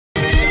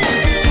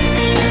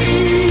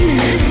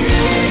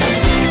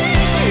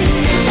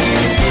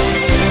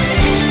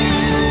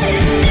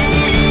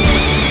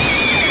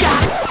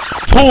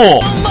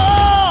Pull!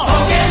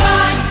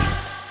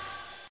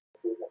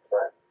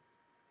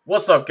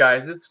 What's up,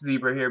 guys? It's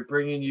Zebra here,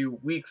 bringing you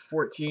week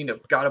 14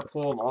 of Gotta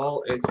Pullem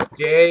All, and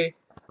today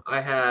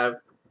I have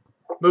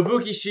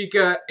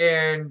MebukiShika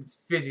and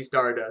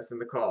FizzyStardust in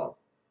the call.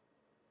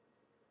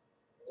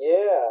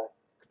 Yeah.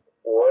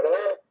 What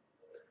up?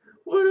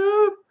 What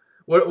up?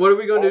 What are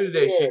we gonna do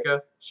today,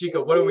 Shika?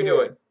 Shika, what are we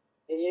doing?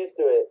 Get used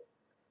to it.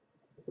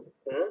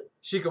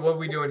 Shika, what are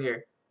we doing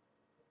here?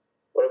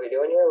 What are we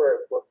doing here?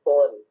 We're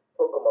pulling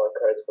Pokemon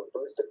cards from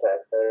booster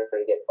packs in order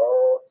to get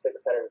all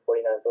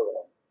 649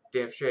 Pokemon.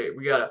 Damn straight.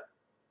 We gotta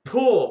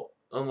pull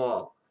them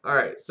all.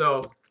 Alright,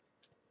 so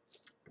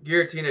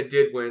Giratina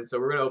did win, so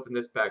we're gonna open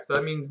this pack. So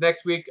that means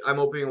next week I'm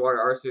opening Water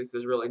Arceus.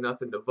 There's really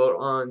nothing to vote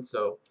on,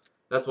 so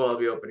that's what I'll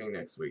be opening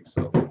next week.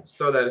 So just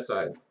throw that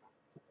aside.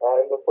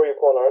 Before you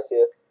pull an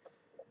Arceus.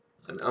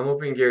 I'm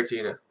opening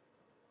Giratina.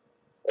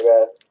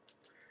 Okay.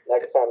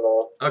 Next time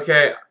though.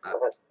 Okay.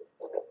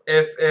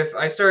 If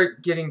I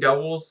start getting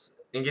doubles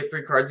and get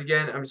 3 cards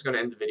again, I'm just gonna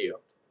end the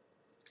video.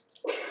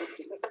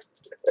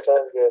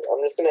 Sounds good.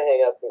 I'm just gonna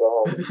hang up and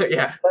go home.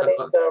 Yeah. My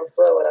name's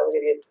Pro, and I'm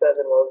gonna get 7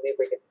 while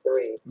Zebra gets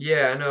 3.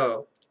 Yeah, I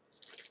know.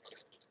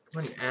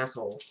 What an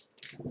asshole.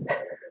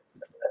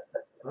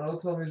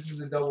 Don't tell me this is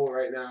a double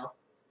right now.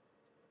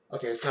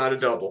 Okay, it's not a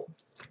double.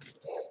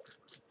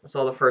 I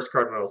saw the first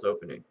card when I was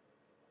opening.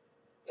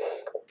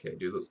 Okay,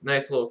 do the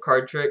nice little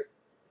card trick.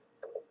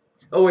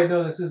 Oh wait,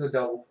 no, this is a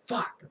double.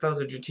 Fuck, I thought it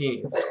was a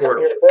Dratini. It's a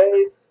Squirtle. Your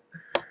face.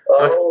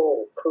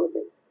 Oh,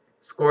 poopy.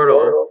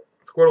 Squirtle.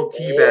 Squirtle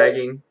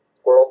teabagging.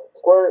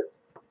 Squirt.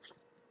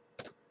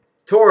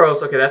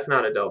 Tauros. Okay, that's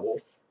not a double.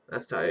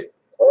 That's tight.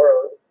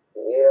 Tauros.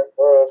 Yeah,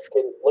 Tauros.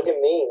 Look at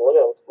me. Look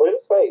at him. Look at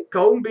his face.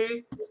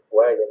 Combi.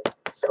 Swagging.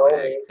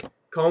 Swag.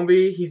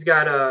 Combi. He's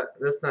got a.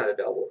 That's not a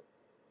double.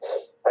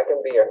 I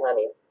can be your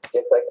honey,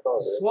 just like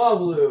Combi.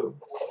 Swablu.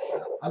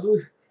 I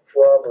believe.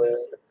 Swablu.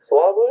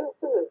 Swablu?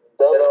 This is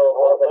dumb.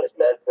 All of it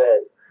Zed's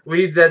heads. We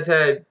need Zed's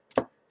head.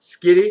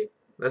 Skitty.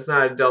 That's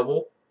not a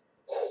double.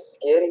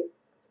 Skitty.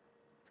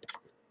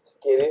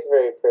 Skitty's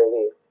very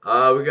pretty.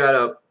 We got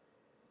a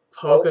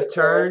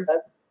Poketurn.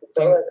 It's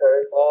on that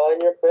card. Oh,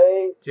 in your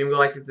face. Team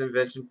Galactic's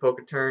invention,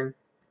 Poketurn.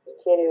 You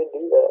can't even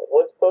do that.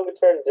 What's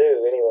Poketurn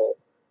do,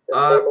 anyways?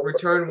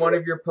 Return one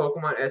of your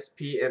Pokemon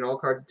SP and all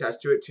cards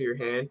attached to it to your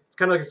hand. It's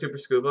kind of like a Super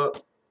Scuba.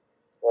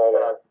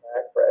 Oh,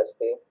 back for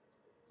SP.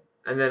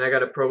 And then I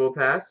got a Probo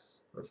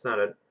Pass. That's not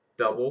a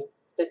double.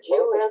 It's a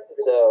Jew.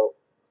 So,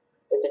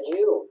 it's a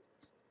Jew.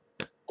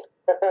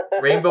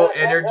 Rainbow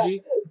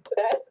Energy.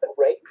 That's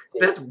racist.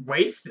 That's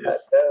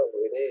racist. No,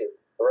 it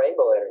is.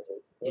 Rainbow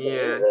Energy.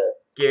 Yeah.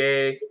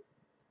 Gay.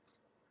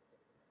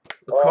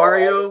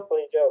 Lucario.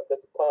 Funny joke.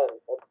 That's a pun.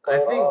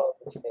 That's a pun.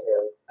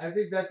 I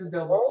think that's a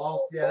double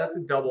also. Yeah, that's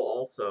a double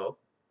also.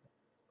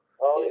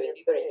 Oh, it was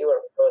either you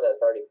or Pro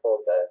that's already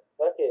pulled that.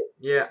 Fuck it.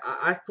 Yeah,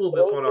 I've pulled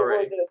this one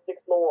already. That it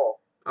sticks in the wall.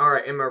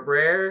 Alright, and my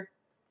rare.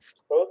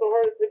 Throw so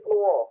hard it sticks in the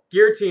wall.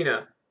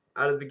 Giratina.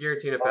 Out of the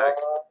Giratina pack.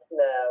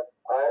 Snap.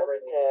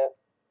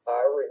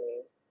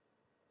 Irony.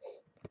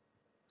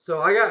 So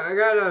I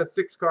got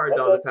 6 cards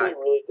out of the pack. That's a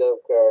really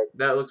dope card.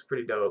 That looks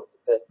pretty dope.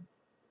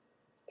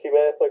 2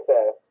 minutes looks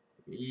ass.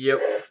 Yep.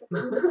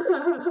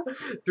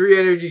 3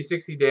 energy,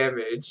 60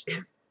 damage.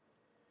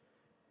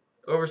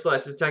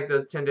 Overslash. This attack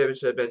does 10 damage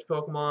to a bench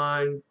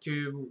Pokemon.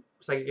 2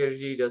 psychic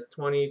energy does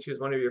 20. Choose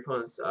one of your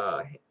opponent's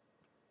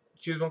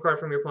choose one card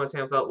from your opponent's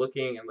hand without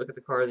looking and look at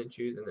the card, then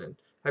choose, and then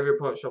have your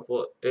opponent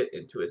shuffle it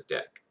into his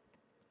deck.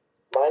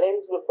 My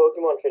name's the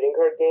Pokemon trading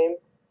card game,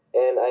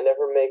 and I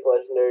never make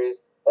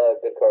legendaries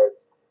good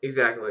cards.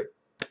 Exactly.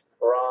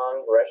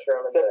 Wrong.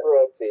 Reshiram except for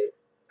Oxy.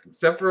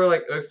 Except for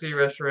like Uxie,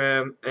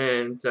 Reshiram,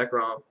 and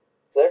Zekrom.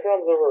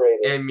 Zekrom's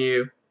overrated. And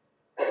Mew.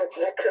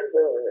 Zekrom's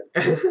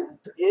overrated.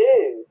 He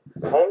is.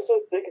 I'm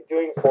so sick of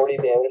doing 40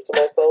 damage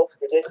to myself.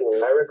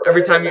 Ridiculous.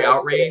 Every time you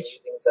outrage.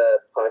 Using the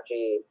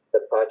Pachi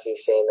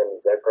Shaman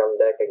Zekrom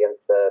deck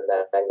against the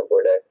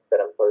Magnavore deck that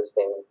I'm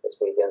posting this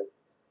weekend.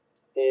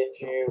 Did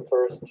you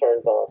first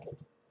turn Donk?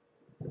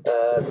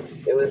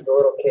 It was the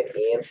little kid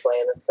Ian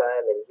playing this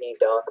time, and he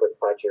donked with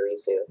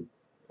Pachirisu 2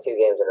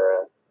 games in a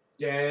row.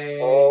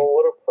 Dang. Oh,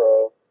 what a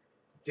pro.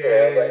 Dang.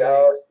 Yeah, I was like,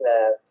 oh,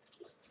 snap.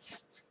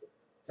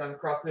 Time to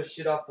cross this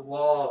shit off the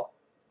wall.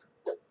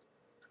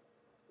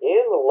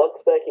 Ian's a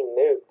luck-stacking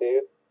noob,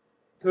 dude.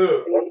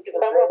 Who? Every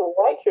time I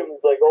watch him,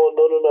 he's like, oh,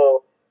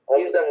 no.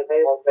 He's the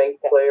highest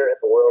ranked player in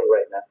the world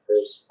right now.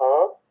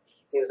 Huh?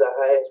 He's the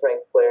highest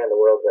ranked player in the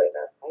world right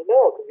now. I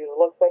know, because he's a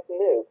luck-stacking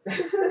noob.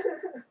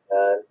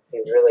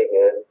 He's really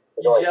good.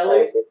 He's You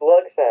jelly?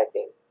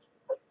 Luck-stacking.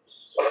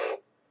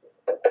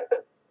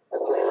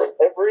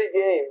 Every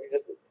game, you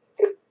just...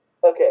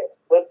 Okay,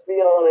 let's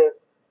be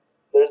honest.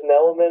 There's an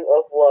element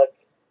of luck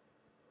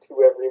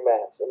to every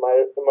match. Am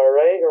I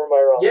right or am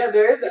I wrong? Yeah,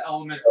 there is an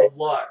element of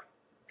luck.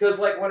 Because,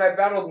 like, when I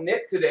battled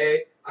Nick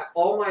today,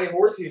 all my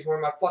horsies were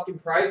my fucking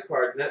prize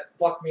cards, and that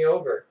fucked me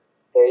over.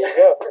 There you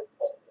go.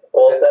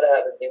 Well, if that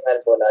happens, you might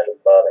as well not even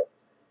bother.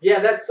 Yeah,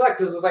 that sucked,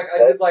 because it was like,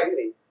 I did, like,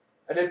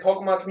 I did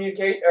Pokemon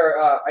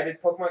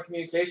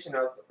Communication.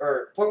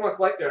 Or Pokemon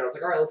Collector, and I was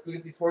like, all right, let's go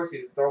get these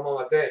horses and throw them on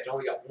my bench. I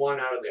only got one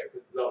out of there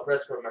because the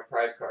rest were my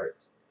prize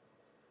cards.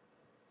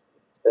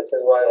 This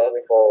is why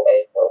we call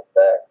Ato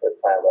back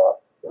with time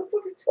off. That's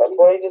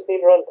why you just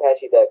need to run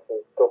patchy decks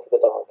and go for the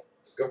dog.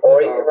 Just go for Or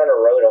the you dog. can run a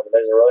Rotom.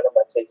 There's a Rotom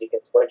that says you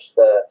can switch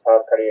the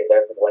top card of your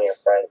deck with one of your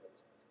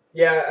prizes.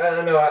 Yeah, I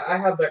don't know. I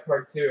have that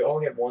card too. I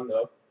only have one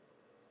though.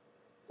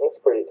 That's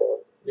pretty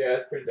dope. Yeah,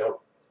 it's pretty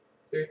dope.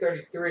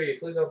 333.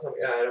 Please don't tell me.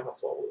 Yeah, I don't have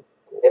Swallow.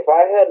 Cool. If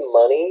I had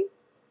money,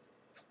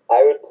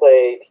 I would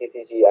play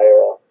TCG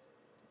IRL.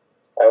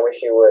 I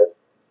wish you would.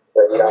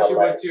 But I wish you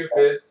would too,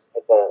 Fizz.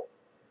 It's not.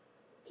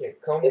 Okay,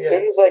 come As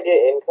soon as I get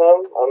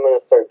income, I'm gonna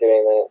start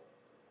doing that.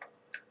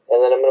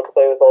 And then I'm gonna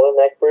play with all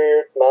the neck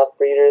breeders, mouth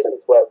breeders, and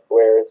sweat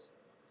wearers,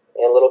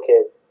 and little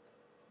kids.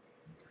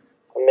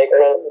 And make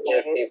friends with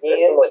There's some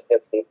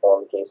legit people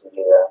in TCG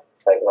though,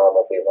 like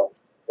normal people.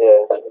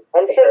 Yeah,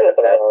 I'm sure that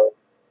there are.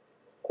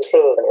 I'm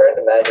sure that Compared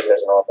to Magic,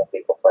 there's normal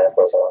people playing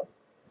Pokemon.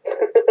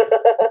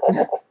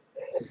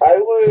 I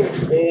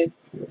was in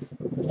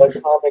a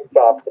comic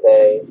shop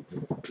today,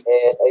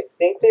 and I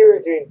think they were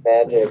doing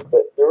Magic,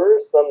 but there were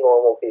some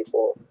normal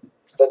people.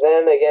 But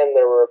then again,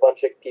 there were a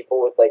bunch of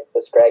people with like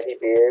the scraggy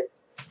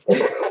beards,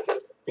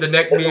 The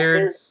neck and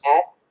beards. the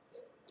weird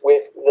hats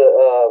with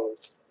the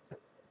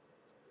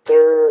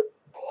they're, I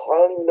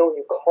don't even know what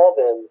you call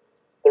them.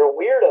 They're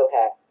weirdo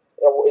hats,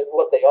 is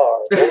what they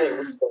are.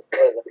 Only weirdos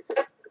wear them.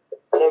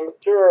 And I'm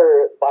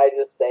sure by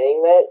just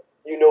saying that,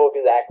 you know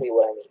exactly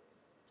what I mean.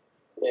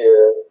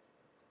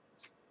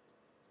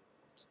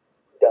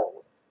 Yeah.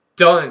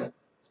 Done.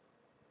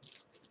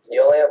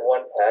 You only have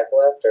one pack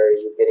left, or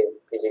did you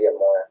get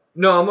more?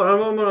 No, I'm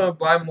gonna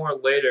buy more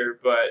later,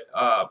 but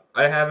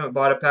I haven't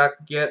bought a pack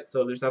yet,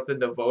 so there's nothing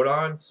to vote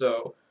on.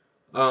 So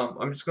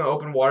I'm just gonna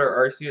open Water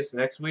Arceus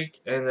next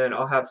week, and then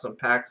I'll have some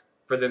packs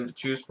for them to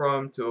choose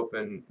from to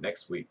open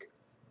next week.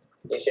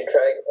 You should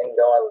try and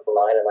go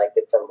online and like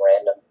get some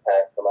random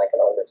pack from like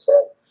an older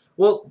set.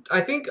 Well,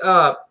 I think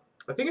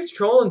it's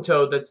Troll and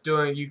Toad that's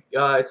doing you.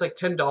 It's like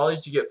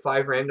 $10. You get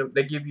 5 random.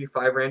 They give you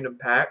 5 random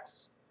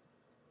packs.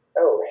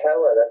 Oh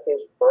hella, that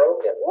seems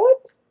broken.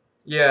 What?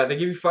 Yeah, they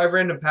give you 5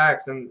 random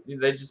packs, and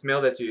they just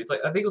mail that to you. It's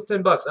like I think it was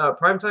 $10.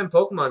 Primetime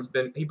Pokemon's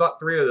been. He bought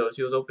 3 of those.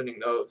 He was opening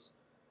those.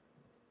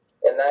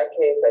 In that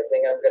case, I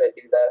think I'm gonna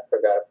do that for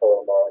Gotta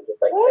Pullem All and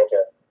just like pick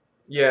it.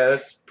 Yeah,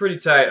 that's pretty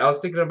tight. I was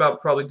thinking about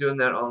probably doing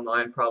that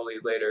online probably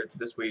later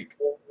this week.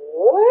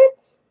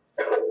 What?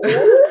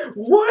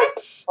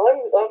 What?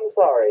 I'm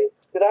sorry.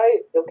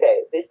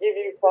 Okay, they give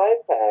you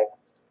 5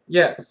 packs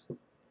Yes.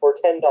 for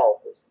 $10.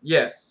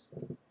 Yes.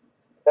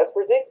 That's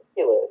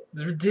ridiculous.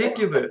 It's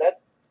ridiculous.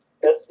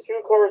 That's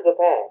 2 cards a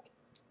pack.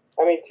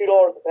 I mean,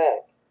 $2 a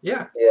pack.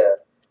 Yeah. Yeah.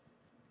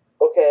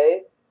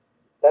 Okay,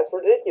 that's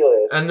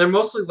ridiculous. And they're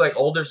mostly like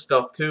older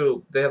stuff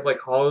too. They have like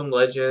Holland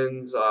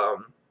Legends,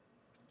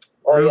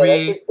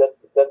 Ruby. Yeah,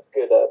 that's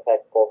good pack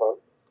pull, huh?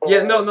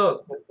 Yeah,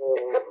 no.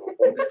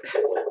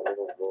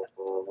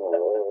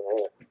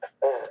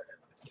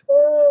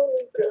 Oh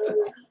god.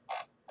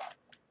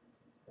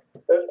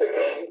 That's a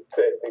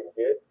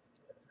good.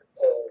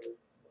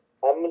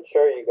 I'm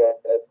mature, you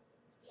guys.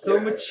 So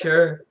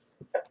mature.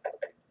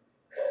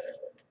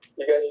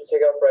 You guys should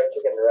check out Fried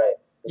Chicken and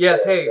Rice.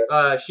 Yes, hey,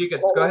 Shika,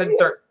 just go ahead and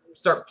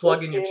start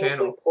plugging your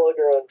channel. Plug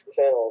our own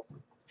channels.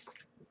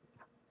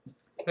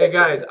 Hey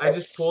guys, I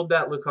just pulled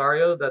that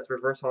Lucario that's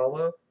reverse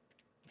hollow.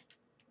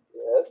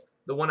 Yes.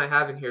 The one I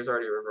have in here is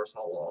already reverse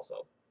hollow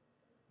also.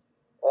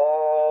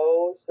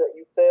 Oh, shit,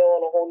 you fail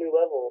on a whole new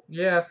level.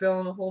 Yeah, I fell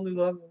on a whole new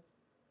level.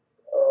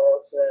 Oh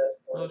snap.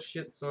 Oh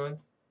shit, son.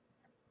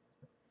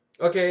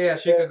 Okay, yeah,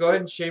 Shika, go ahead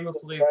and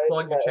shamelessly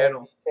plug your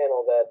channel.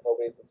 Channel that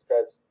nobody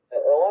subscribes. A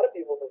lot of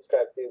people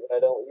subscribe to, but I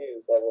don't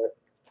use ever.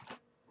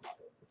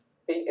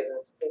 Speakers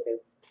and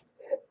speakers.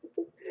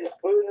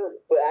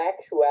 But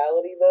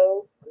actuality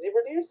though,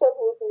 Zebra, do your subs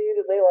listen to you?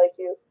 Do they like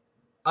you?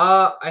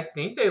 I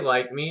think they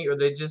like me, or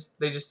they just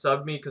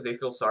sub me because they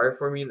feel sorry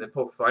for me and they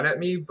poke fun at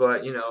me.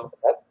 But you know,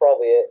 That's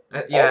probably it.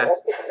 yeah,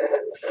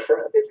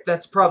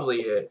 that's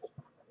probably it.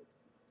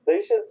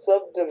 They should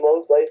sub to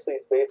Most Icy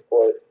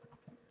Spaceport.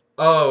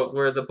 Oh,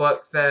 where the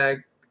butt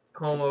fag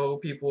homo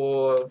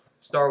people of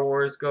Star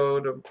Wars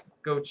go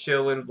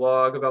chill and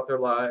vlog about their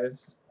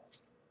lives.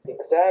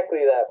 Exactly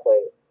that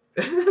place.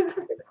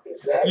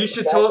 You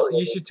should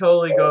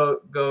totally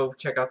go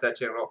check out that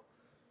channel.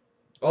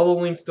 All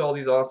the links to all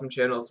these awesome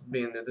channels will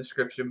be in the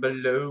description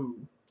below.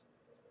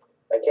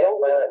 I can't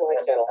find my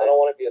channel. I don't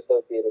want to be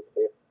associated with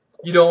you.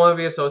 You don't want to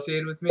be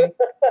associated with me?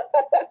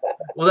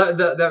 Well,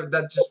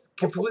 that just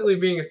completely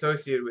being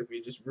associated with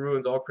me just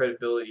ruins all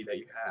credibility that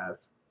you have.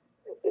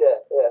 Yeah.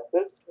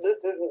 This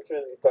isn't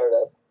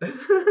FizzyStardust.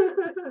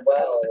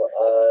 Well,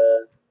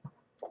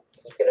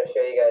 just gonna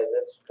show you guys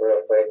this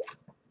real quick.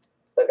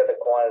 Look at the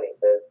quantity,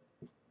 Fizz.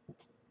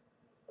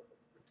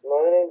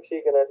 My name's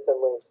Sheik and I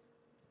send links.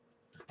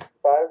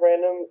 5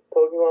 random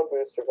Pokemon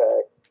booster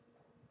packs.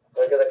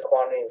 Look at the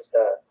quantity and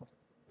stuff.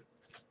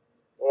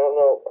 I don't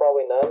know,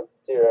 probably none.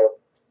 0.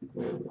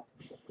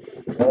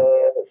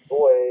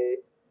 boy.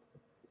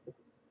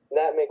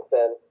 That makes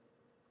sense.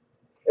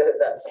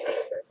 That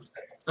makes sense.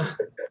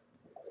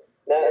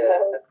 Now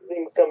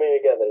things coming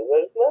together.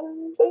 There's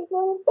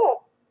none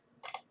stop.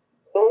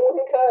 Someone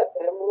got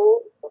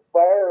emerald, a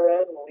fire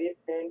red, and leaf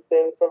green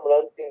stems from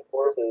an unseen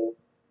forces.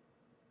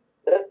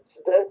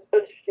 That's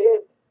such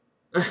shit.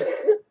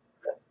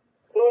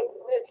 So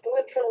it's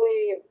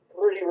literally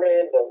pretty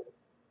random.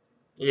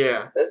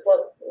 Yeah. This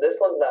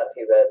one's not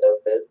too bad though,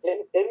 Fizz.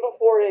 In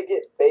before I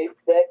get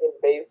base deck and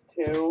base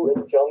 2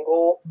 and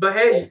jungle. But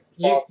hey,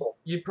 awesome.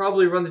 you'd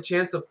probably run the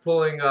chance of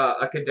pulling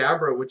a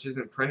Kadabra, which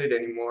isn't printed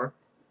anymore.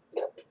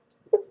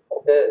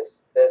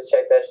 Fizz,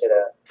 check that shit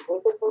out.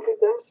 What the fuck is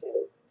that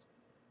shit?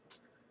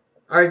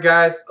 Alright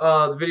guys,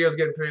 the video's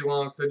getting pretty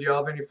long, so do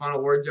y'all have any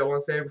final words y'all want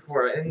to say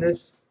before I end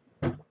this?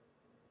 Fried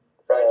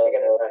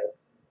chicken and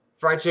rice.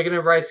 Fried chicken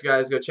and rice,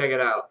 guys, go check it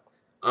out.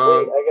 Wait,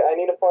 I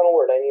need a final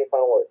word.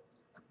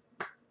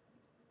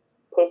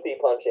 Pussy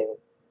punching.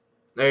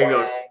 There you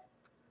go.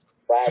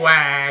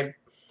 Swag.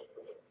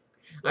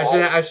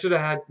 Swag. I should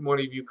have had one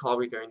of you call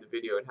me during the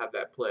video and have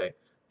that play.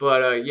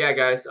 But yeah,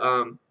 guys,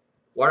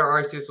 Water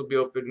Arceus will be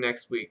open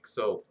next week,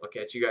 so I'll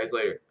catch you guys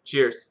later.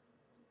 Cheers.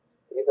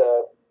 Peace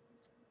out.